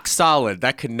 Right. rock solid.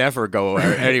 That could never go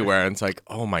anywhere. And it's like,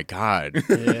 oh my God,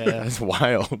 Yeah. that's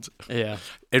wild. Yeah.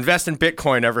 Invest in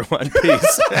Bitcoin, everyone.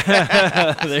 Peace.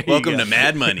 There you Welcome go. to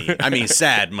Mad Money. I mean,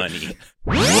 sad money.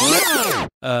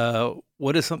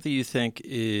 What is something you think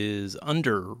is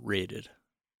underrated?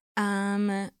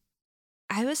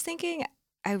 I was thinking,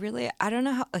 I don't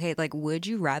know how, okay, like, would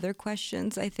you rather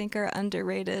questions I think are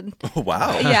underrated. Oh,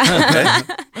 wow. Yeah.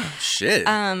 Okay. Shit.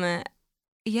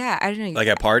 Yeah, I don't know. Like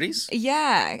at parties?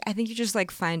 Yeah, I think you just like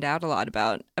find out a lot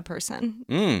about a person.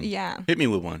 Yeah. Hit me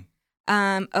with one.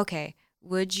 Okay.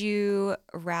 Would you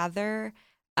rather,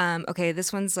 okay,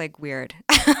 this one's like weird.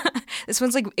 This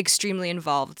one's like extremely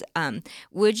involved.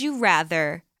 Would you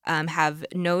rather have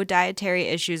no dietary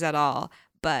issues at all,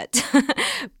 but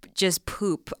just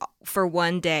poop for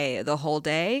one day, the whole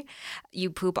day?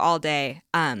 You poop all day,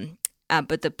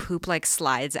 but the poop like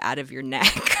slides out of your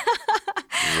neck.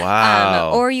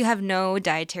 Wow. Or you have no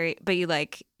dietary, but you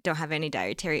like don't have any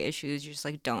dietary issues. You just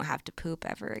like don't have to poop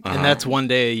ever again. And that's one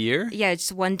day a year? Yeah,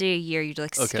 it's one day a year. You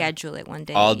like Okay. schedule it one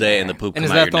day All a day year. and the poop And come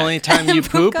is out that your the only neck. time you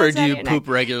Poop poop, or goes do out you your poop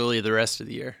regularly the rest of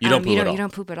the year? You don't poop at all. You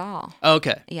don't poop at all.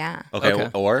 Okay. Yeah. Okay. Okay.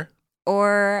 Or?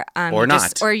 Or Or you not.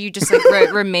 just, or you just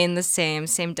like remain the same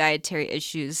dietary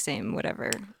issues, same whatever.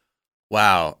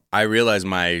 Wow. I realize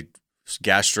my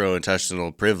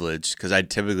gastrointestinal privilege because I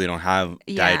typically don't have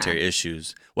Yeah. dietary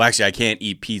issues. Well, actually, I can't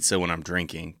eat pizza when I'm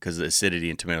drinking because the acidity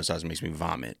in tomato sauce makes me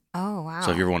vomit. Oh wow.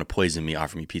 So if you ever want to poison me,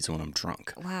 offer me pizza when I'm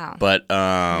drunk. Wow. But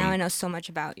now I know so much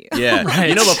about you. yeah, Right.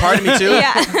 you know, but part of me too.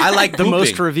 Yeah. I like The pooping.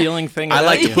 most revealing thing I about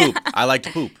like you. to poop. I like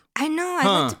to poop. I know.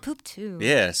 I like to poop too.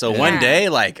 Yeah. So one day,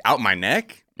 like out my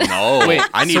neck. No, Wait,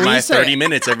 I need so when my you say- 30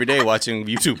 minutes every day watching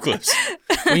YouTube clips.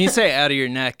 When you say out of your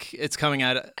neck, it's coming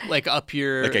out like up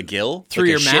your Like a gill? through Like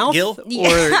a your shit mouth, gill? Yeah,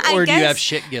 or I do you have guess-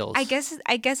 shit gills? I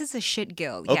guess it's a shit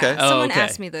gill. Yeah. Okay. Oh, Someone okay.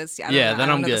 asked me this. I don't Yeah, know, then I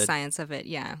don't I'm know the good. science of it.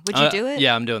 Yeah. Would you do it?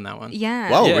 Yeah, I'm doing that one.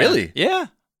 Yeah. Wow, Yeah. really? Yeah,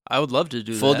 I would love to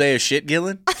do Full that. day of shit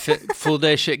gilling? Full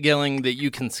day shit gilling that you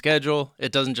can schedule.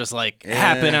 It doesn't just like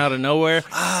happen out of nowhere.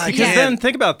 I Because can't. then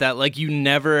think about that. Like you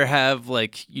never have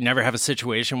a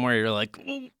situation where you're like,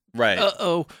 Right.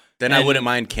 uh-oh. Then I And- wouldn't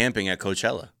mind camping at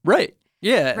Coachella. Right.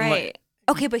 Yeah. and, Right. like,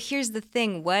 Okay, but here's the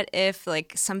thing. What if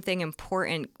like something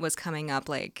important was coming up,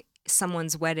 like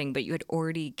someone's wedding, but you had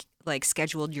already like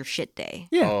scheduled your shit day?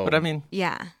 yeah. Oh. But I mean,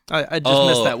 Yeah. I just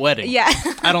missed Oh. that wedding. Yeah.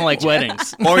 I don't like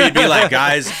weddings. Or you'd be like,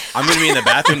 guys, I'm going to be in the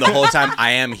bathroom the whole time.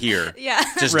 I am here. Yeah.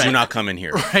 Just do Right. not come in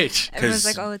here. Right. Everyone's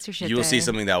like, oh, it's your shit You will see day.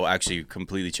 something that will actually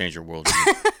completely change your world.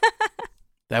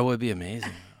 That would be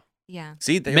amazing. Yeah.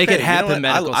 See, Make it you know happen, what?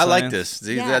 medical I like science. this.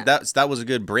 See, Yeah. that was a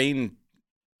good brain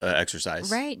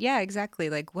exercise. Right. Yeah, exactly.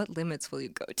 Like what limits will you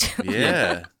go to?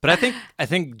 Yeah. But I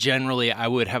think generally I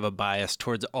would have a bias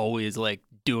towards always like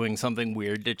doing something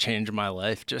weird to change my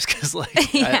life, just because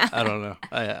like Yeah. I don't know.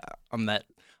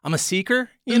 I'm a seeker,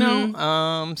 you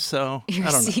know. So You're I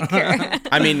a don't know. seeker.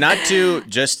 I mean, not to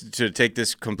just to take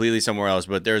this completely somewhere else,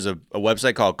 but there's a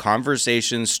website called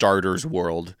Conversation Starters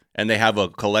World, and they have a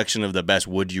collection of the best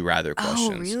would you rather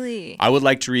questions. Oh, really? I would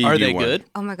like to read Are you they one. good?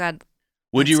 Oh my God.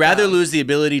 Would you Let's rather go. lose the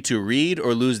ability to read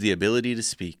or lose the ability to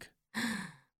speak?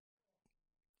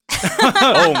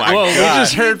 Oh my Whoa, we god!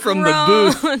 just heard from the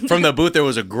booth. Grown. From the booth there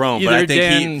was a groan, but Either I think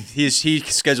Dan- he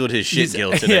scheduled his shit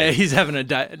guilt today. Yeah, he's having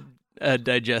a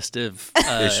digestive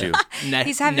Issue.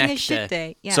 He's having neck a shit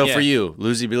day. Yeah. So Yeah. for you,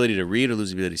 lose the ability to read or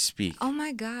lose the ability to speak? Oh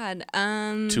my God.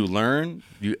 To learn,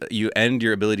 you end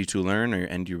your ability to learn, or you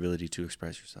end your ability to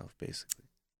express yourself, basically.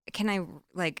 Can I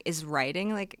like is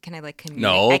writing like can I like communicate?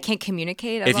 No. I can't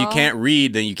communicate at If you all? can't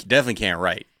read, then you definitely can't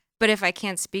write. But if I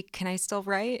can't speak, can I still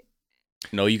write?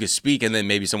 No, you can speak, and then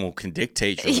maybe someone can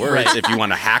dictate your Yeah. words Right. if you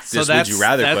want to hack So this would you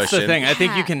rather that's question. the thing. I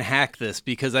think you Hack. can hack this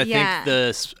because I Yeah. think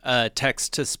the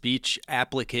text to speech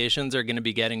applications are going to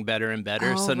be getting better and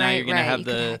better. Oh, so now right, you're going to right. have You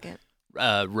could the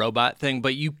hack it. robot thing,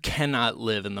 but you cannot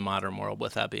live in the modern world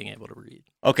without being able to read.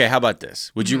 Okay, how about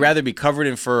this? Would you Mm-hmm. rather be covered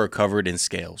in fur or covered in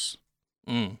scales?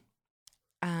 Mm.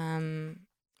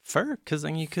 Fur, because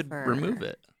then you could Fur. remove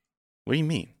it. What do you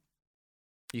mean?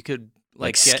 You could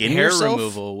Like get skin hair yourself?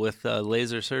 removal with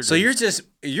laser surgery. So you're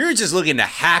just looking to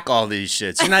hack all these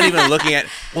shits. You're not even looking at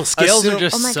well, scales are assume-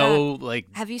 just Oh my so like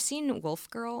Have you seen Wolf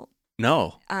Girl?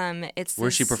 no. It's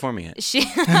Where's she this- performing it? She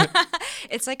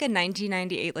it's like a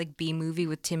 1998 like B movie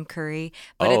with Tim Curry,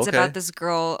 but Oh, it's okay. about this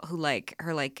girl who like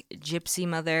her like gypsy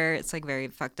mother. It's like very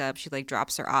fucked up. She like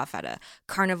drops her off at a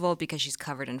carnival because she's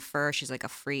covered in fur. She's like a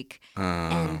freak,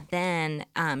 and then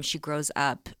she grows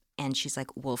up. And she's like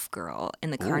wolf girl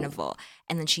in the carnival.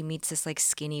 And then she meets this like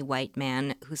skinny white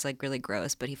man who's like really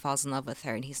gross, but he falls in love with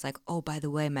her. And he's like, oh, by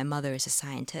the way, my mother is a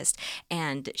scientist.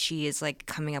 And she is like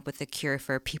coming up with a cure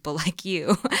for people like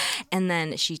you. And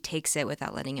then she takes it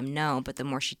without letting him know. But the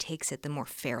more she takes it, the more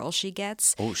feral she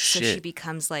gets. Oh, So she shit.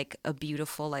 becomes like a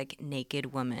beautiful, like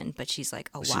naked woman, but she's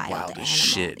like a She's wild wild animal. as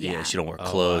shit. Yeah, she don't wear Oh,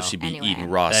 clothes. wow. She'd be Anyway. eating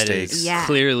raw that steaks. is Yeah.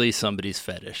 clearly somebody's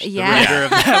fetish. Yeah. The writer of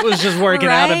that was just working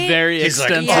out a Right? very He's like,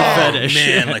 extensive oh fetish.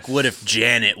 man, like what if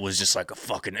Janet was just like a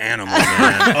fucking animal,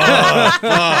 man? Oh,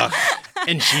 fuck.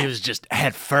 And she was just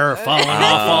had fur falling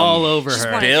off all over Just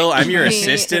her. wanted- Bill, I'm your Me.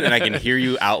 assistant, and I can hear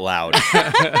you out loud.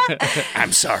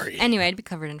 I'm sorry. Anyway, I'd be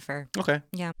covered in fur. Okay.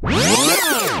 Yeah.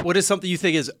 What is something you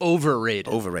think is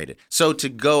overrated? Overrated. So to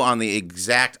go on the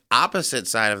exact opposite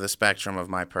side of the spectrum of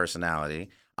my personality,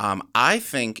 I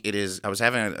think it is. I was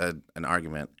having an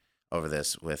argument over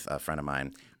this with a friend of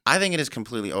mine. I think it is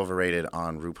completely overrated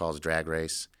on RuPaul's Drag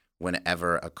Race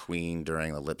whenever a queen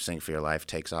during the lip sync for your life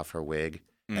takes off her wig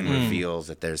and reveals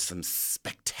that there's some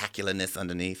spectacularness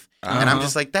underneath. And I'm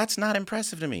just like, that's not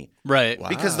impressive to me. Right.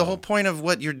 Because the whole point of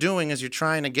what you're doing is you're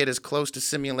trying to get as close to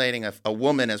simulating a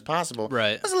woman as possible.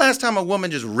 Right. When's the last time a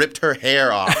woman just ripped her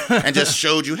hair off and just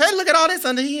showed you, hey, look at all this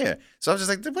under here? So I was just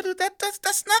like,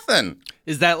 that's nothing.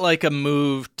 Is that like a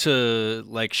move to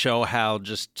like show how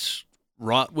just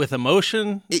wrought with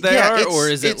emotion they Yeah, are, it's- or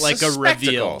is it it's like a a reveal?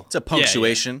 spectacle. It's a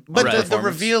punctuation. But Right. the Performance.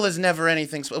 reveal is never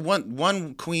anything.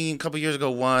 One queen a couple years ago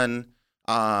won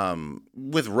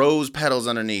with rose petals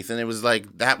underneath, and it was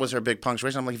like that was her big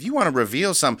punctuation. I'm like, if you want to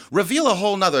reveal reveal a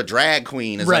whole nother drag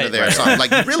queen is Right, under there or right. something.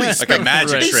 Like really Like a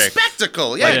magic it's trick.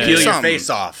 spectacle. Yeah, Like do peel your something. face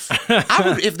off. I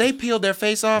would, if they peeled their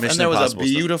face off Mission and there was Impossible a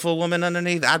stuff. beautiful woman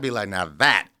underneath, I'd be like, now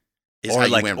that Is how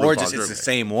you win or RuPaul's just Drag it's the Race.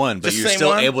 same one, but Just you're same still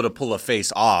one? able to pull a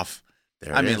face off.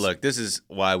 There I it mean, is. look, this is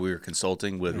why we were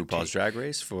consulting with RuPaul's Drag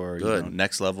Race for Good.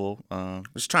 next level. We're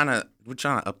trying to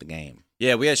up the game.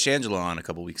 Yeah, we had Shangela on a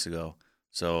couple weeks ago,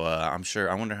 so I'm sure.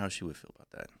 I wonder how she would feel about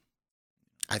that.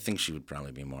 I think she would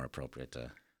probably be more appropriate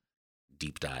to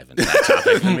deep dive into that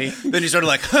topic than me. Then you sort of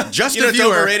like, Just you know, a it's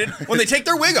viewer. overrated when they take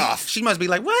their wig off. She must be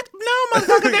like, what? No,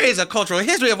 motherfucker, there is a cultural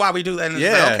history of why we do that. And it's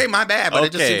Yeah. like, okay, my bad, but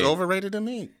it just Okay. seems overrated to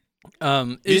me.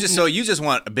 You just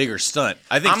want a bigger stunt.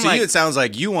 I think I'm to like- you it sounds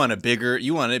like you want it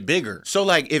bigger. So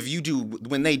like if you do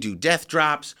when they do death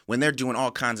drops, when they're doing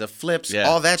all kinds of flips, Yeah.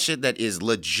 all that shit that is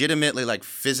legitimately like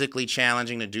physically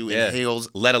challenging to do Yeah. in heels,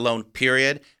 let alone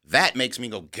period, that makes me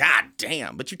go, God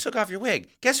damn, but you took off your wig.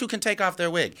 Guess who can take off their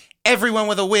wig? Everyone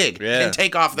with a wig can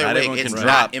take off their Not wig. everyone It's can not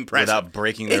drop impressive. without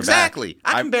breaking their exactly.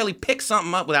 back. I can barely pick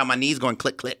something up without my knees going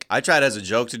click click. I tried as a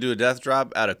joke to do a death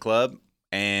drop at a club,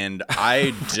 and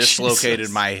I dislocated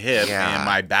my hip Yeah. and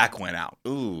my back went out.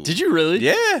 Ooh. Did you really?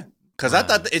 Yeah. Because I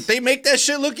thought they make that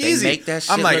shit look They easy. make that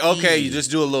shit I'm like, look okay, easy. you just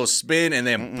do a little spin and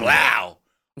then blow.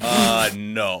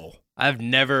 No. I've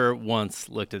never once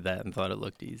looked at that and thought it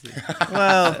looked easy.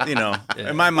 Well, you know,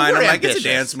 in my mind, We're I'm like, it's a ambitious.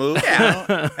 dance move.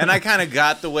 Yeah. And I kind of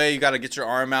got the way you got to get your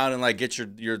arm out and like get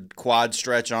your quad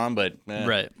stretch on, but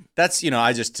Right. That's,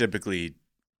 I just typically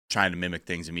trying to mimic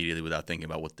things immediately without thinking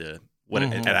about what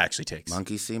it actually takes.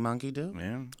 Monkey see, monkey do.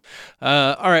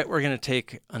 Yeah. All right, we're going to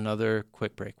take another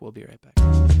quick break. We'll be right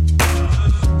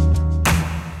back.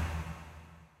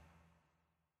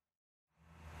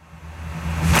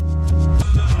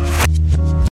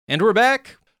 And we're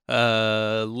back.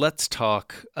 Let's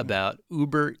talk about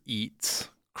Uber Eats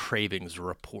cravings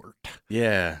report.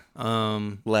 Yeah.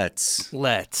 Let's.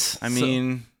 I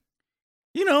mean,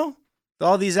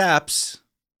 all these apps,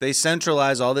 they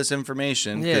centralize all this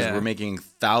information because Yeah. we're making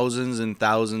thousands and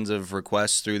thousands of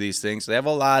requests through these things. They have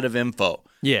a lot of info.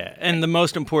 Yeah, and the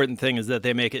most important thing is that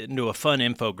they make it into a fun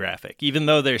infographic. Even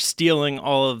though they're stealing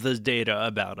all of this data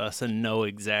about us and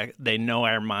they know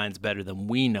our minds better than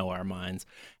we know our minds.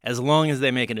 As long as they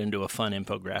make it into a fun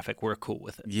infographic, we're cool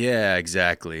with it. Yeah,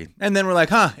 exactly. And then we're like,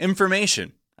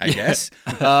 information, I guess.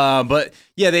 But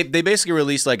yeah, they basically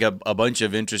released like a bunch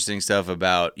of interesting stuff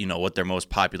about, what their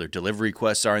most popular delivery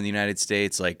requests are in the United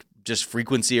States, like just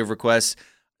frequency of requests.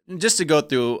 Just to go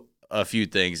through a few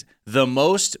things. The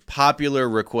most popular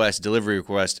delivery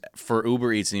request for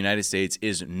Uber Eats in the United States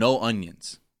is no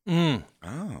onions. Mm.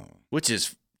 Oh. Which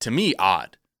is, to me,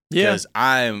 odd. Yeah. Because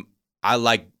I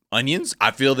like onions.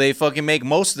 I feel they fucking make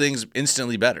most things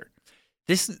instantly better.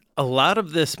 A lot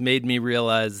of this made me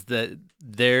realize that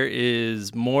there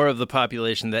is more of the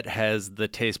population that has the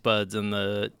taste buds and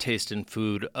the taste in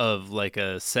food of like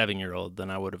a 7-year-old than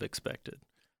I would have expected.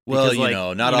 Well, Because, not you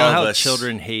all know how of us.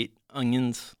 children hate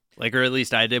onions? Like, or at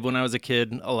least I did when I was a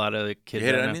kid. A lot of kids. You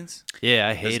hated I know- onions? Yeah,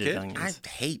 I a hated kid? onions. I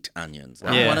hate onions.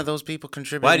 Yeah. I'm one of those people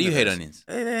contributing. Why do to you hate this.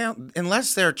 onions?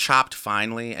 Unless they're chopped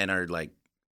finely and are like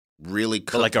really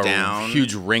cooked Like a down.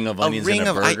 huge ring of onions in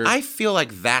a burger? I feel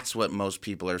like that's what most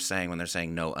people are saying when they're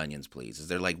saying no onions, please. Is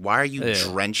they're like, why are you Yeah.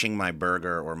 drenching my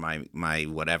burger or my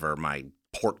whatever, my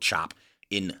pork chop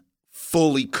in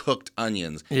fully cooked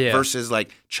onions Yeah. versus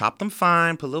like chop them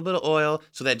fine, put a little bit of oil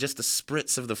so that just the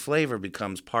spritz of the flavor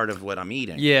becomes part of what I'm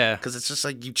eating. Yeah. Because it's just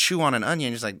like you chew on an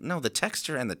onion, it's like, no, the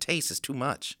texture and the taste is too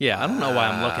much. Yeah, I don't know why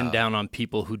I'm looking down on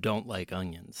people who don't like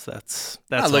onions. That's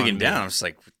Not looking on me. down. I'm just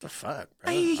like, what the fuck,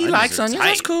 bro? He likes are onions,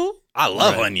 that's tight. cool. I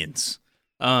love Right. onions.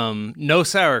 No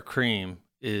sour cream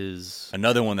is.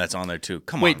 Another one that's on there too.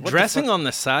 Come Wait, on. what the dressing fuck? on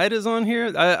the side is on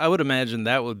here? I would imagine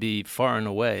that would be far and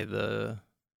away the.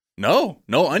 No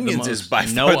onions is by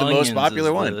far the most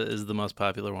popular one. Is the most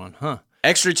popular one, huh?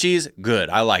 Extra cheese, good.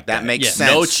 I like that. That makes Yeah.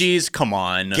 sense. No cheese, come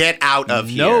on. Get out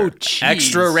of No here. cheese.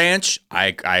 Extra ranch,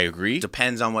 I agree.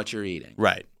 Depends on what you're eating.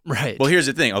 Right. Right. Well, here's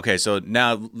the thing. Okay, so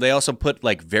now they also put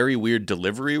like very weird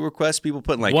delivery requests. People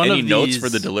put like One any of notes these- for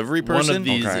the delivery person. One of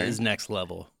these Okay. is next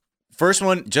level. First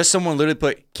one, just someone literally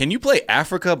put, "Can you play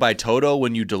Africa by Toto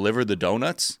when you deliver the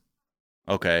donuts?"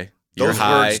 Okay. You're Those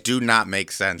high. words do not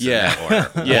make sense Yeah. in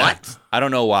that order. Yeah. What? I don't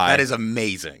know why. That is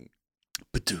amazing.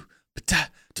 Ba-do, ba-da,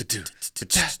 da-do,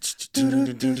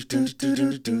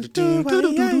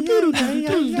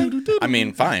 I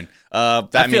mean, fine.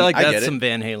 I feel like I that's get it. some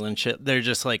Van Halen shit. They're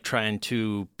just like trying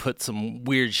to put some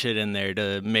weird shit in there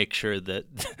to make sure that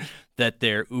that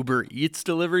their Uber Eats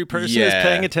delivery person is Yeah.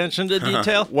 paying attention to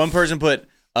detail. One person put,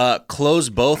 close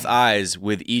both eyes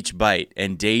with each bite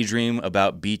and daydream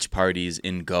about beach parties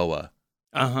in Goa.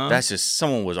 Uh-huh. That's just,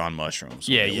 someone was on mushrooms.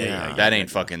 Yeah. That ain't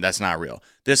fucking, that's not real.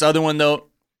 This other one, though,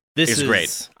 This is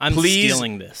great. I'm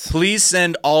stealing this. Please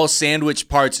send all sandwich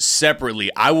parts separately.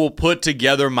 I will put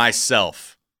together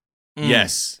myself.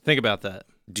 Yes. Think about that.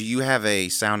 Do you have a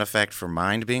sound effect for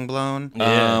mind being blown?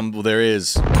 Yeah. Well, there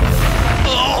is.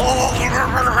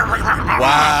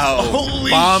 Wow.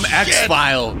 Holy Bomb shit.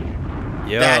 X-File.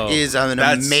 Yo, That is an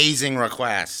amazing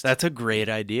request. that's a great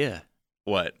idea.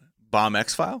 What? Bomb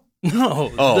X-File?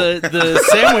 No, Oh. the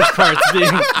sandwich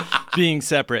parts being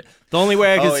separate. The only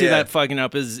way I could see yeah. that fucking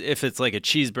up is if it's like a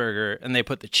cheeseburger and they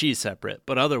put the cheese separate.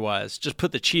 But otherwise, just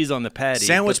put the cheese on the patty.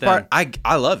 Sandwich but then- part,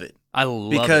 I love it. I love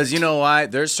Because it. you know why?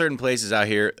 There's certain places out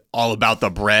here all about the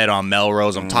bread on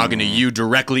Melrose. I'm talking to you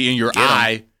directly in your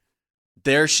eye.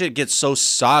 Their shit gets so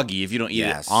soggy if you don't eat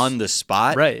it on the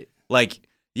spot. Right. Like,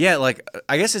 yeah, like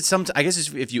I guess it's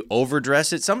if you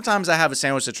overdress it. Sometimes I have a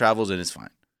sandwich that travels and it's fine.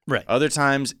 Right. Other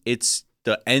times it's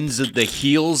the ends of the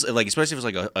heels, like especially if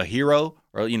it's like a hero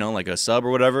or like a sub or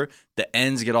whatever. The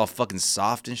ends get all fucking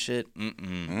soft and shit.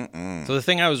 So the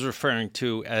thing I was referring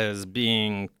to as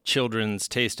being children's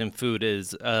taste in food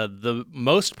is the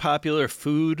most popular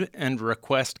food and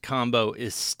request combo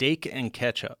is steak and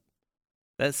ketchup.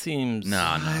 That seems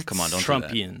No, come on, don't do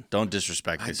Trumpian. that. Don't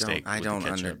disrespect the steak. I with the don't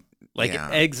ketchup. Like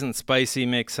eggs and spicy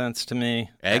makes sense to me.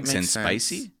 Eggs and makes sense.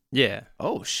 spicy. Yeah.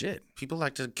 Oh shit. People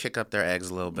like to kick up their eggs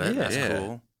a little bit. Yeah. That's Yeah.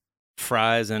 cool.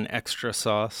 Fries and extra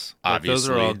sauce. Like, those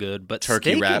are Obviously. all good. But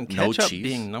Turkey steak wrap, and no ketchup cheese.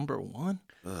 being number one.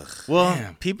 Well,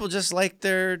 Damn. people just like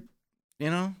their,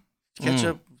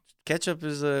 ketchup. Ketchup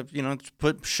is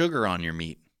put sugar on your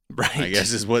meat. Right. I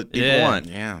guess is what people Yeah. want.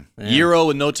 Yeah. Gyro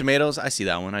with no tomatoes. I see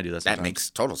that one. I do that. That Sometimes. makes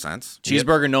total sense.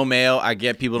 Cheeseburger, no mayo. I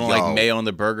get people don't Yo. like mayo on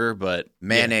the burger, but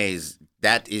Mayonnaise,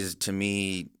 that is to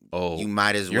me, you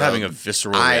might as well. You're having a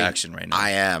visceral reaction right now. I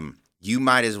am. You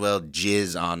might as well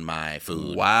jizz on my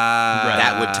food. Wow.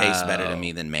 That would taste better to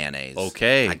me than mayonnaise.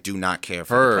 Okay. I do not care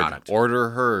for Heard. the product. Order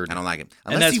heard. I don't like it.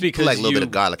 And Unless that's you because put like a little bit you-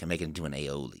 of garlic and make it into an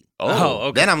aioli. Oh,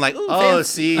 okay. Then I'm like, ooh, Oh,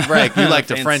 fancy. see, right. You like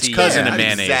the Fancy, French cousin yeah, of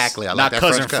mayonnaise. exactly. I like Not that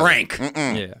cousin French cousin. Frank.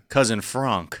 Mm-mm. Yeah. Cousin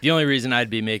Frank. The only reason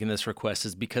I'd be making this request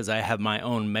is because I have my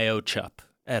own mayo chup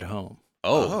at home.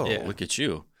 Oh, Yeah. look at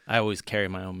you. I always carry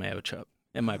my own mayo chup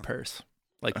in my purse,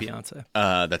 like Beyonce.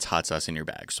 That's hot sauce in your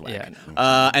bag, swag. Yeah, I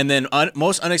know. And then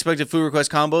most unexpected food request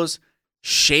combos: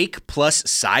 shake plus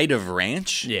side of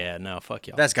ranch. Yeah, no, fuck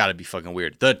y'all. That's got to be fucking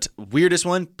weird. The weirdest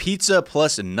one: pizza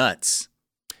plus nuts.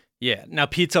 Yeah, now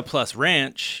pizza plus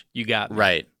ranch, you got me.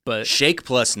 Right. But Shake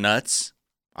plus nuts.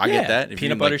 I yeah, get that. If you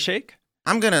peanut like- butter shake.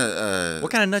 I'm gonna.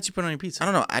 What kind of nuts you put on your pizza? I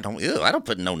don't know. I don't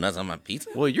put no nuts on my pizza.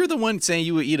 Well, you're the one saying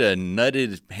you would eat a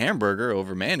nutted hamburger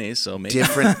over mayonnaise, so maybe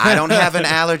Different. I don't have an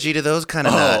allergy to those kind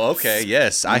of nuts. Oh, okay.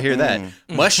 Yes, I hear that.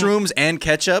 Mushrooms and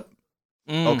ketchup.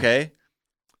 Okay.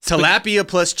 Tilapia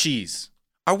plus cheese.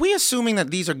 Are we assuming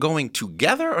that these are going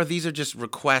together, or these are just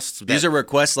requests? These are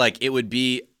requests like it would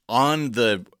be on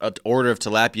the order of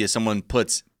tilapia. Someone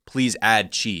puts, please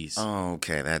add cheese. Oh,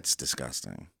 okay, that's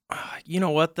disgusting. You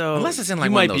know what though? Unless it's in, like,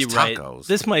 you one might of be those right. tacos.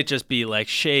 This might just be like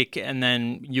shake, and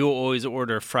then you'll always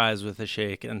order fries with a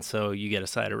shake, and so you get a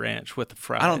side of ranch with the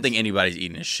fries. I don't think anybody's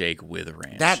eating a shake with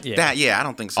ranch. Yeah, I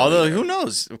don't think so. Although either. who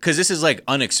knows? Because this is like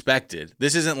unexpected.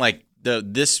 This isn't like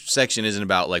this section isn't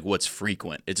about like what's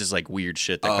frequent. It's just like weird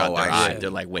shit that caught their I eye. see. They're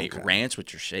like, wait, ranch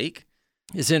with your shake?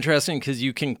 It's interesting because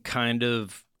you can kind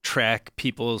of track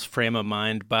people's frame of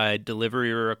mind by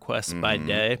delivery requests by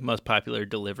day, most popular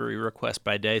delivery requests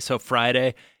by day. So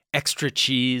Friday, extra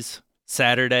cheese.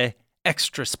 Saturday,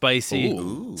 extra spicy.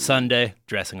 Ooh. Sunday,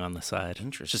 dressing on the side.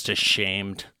 Interesting. Just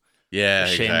ashamed. Yeah,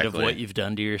 Ashamed of exactly. what you've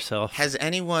done to yourself. Has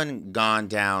anyone gone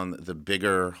down the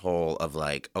bigger hole of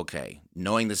like, okay,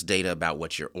 knowing this data about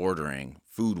what you're ordering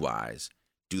food wise,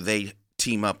 do they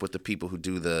team up with the people who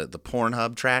do the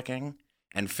Pornhub tracking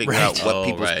and figure out what Oh,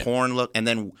 people's right. porn look, and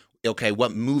then okay,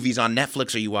 what movies on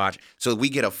Netflix are you watching? So we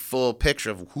get a full picture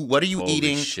of what are you Holy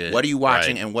eating, shit. what are you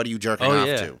watching, Right. and what are you jerking Oh off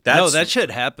yeah. to? No, that shit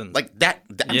happens. Like that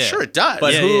I'm Yeah. sure it does.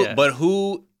 But Yeah,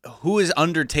 who is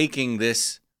undertaking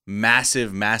this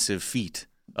massive feat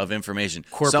of information?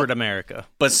 corporate America.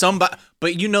 But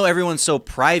everyone's so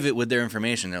private with their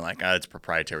information. They're like, it's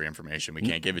proprietary information. We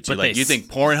can't give it to you. But Like, they you think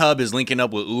Pornhub is linking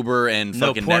up with Uber and No,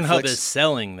 fucking Pornhub Netflix? is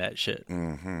selling that shit.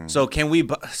 So can we?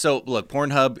 So look,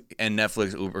 Pornhub and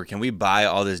Netflix, Uber. Can we buy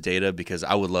all this data? Because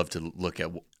I would love to look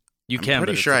at You I'm can,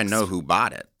 pretty but sure I it's know who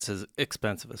bought it. It's as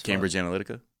expensive as fuck. Cambridge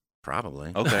Analytica.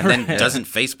 Probably. Okay. And then doesn't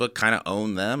Facebook kind of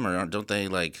own them, or don't they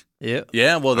like? Yeah.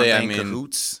 Yeah. Well, aren't they. they I in mean,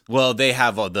 cahoots? well, they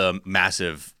have the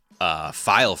massive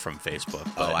file from Facebook.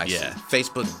 Oh, but I yeah. see.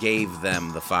 Facebook gave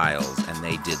them the files, and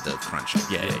they did the crunching.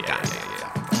 Yeah. Got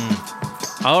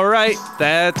it. All right,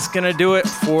 that's going to do it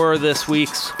for this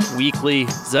week's Weekly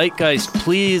Zeitgeist.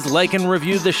 Please like and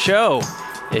review the show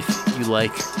if you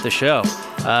like the show.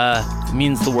 It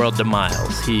means the world to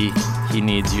Miles. He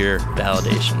needs your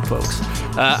validation, folks.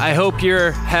 I hope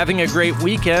you're having a great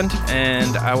weekend,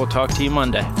 and I will talk to you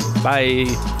Monday. Bye.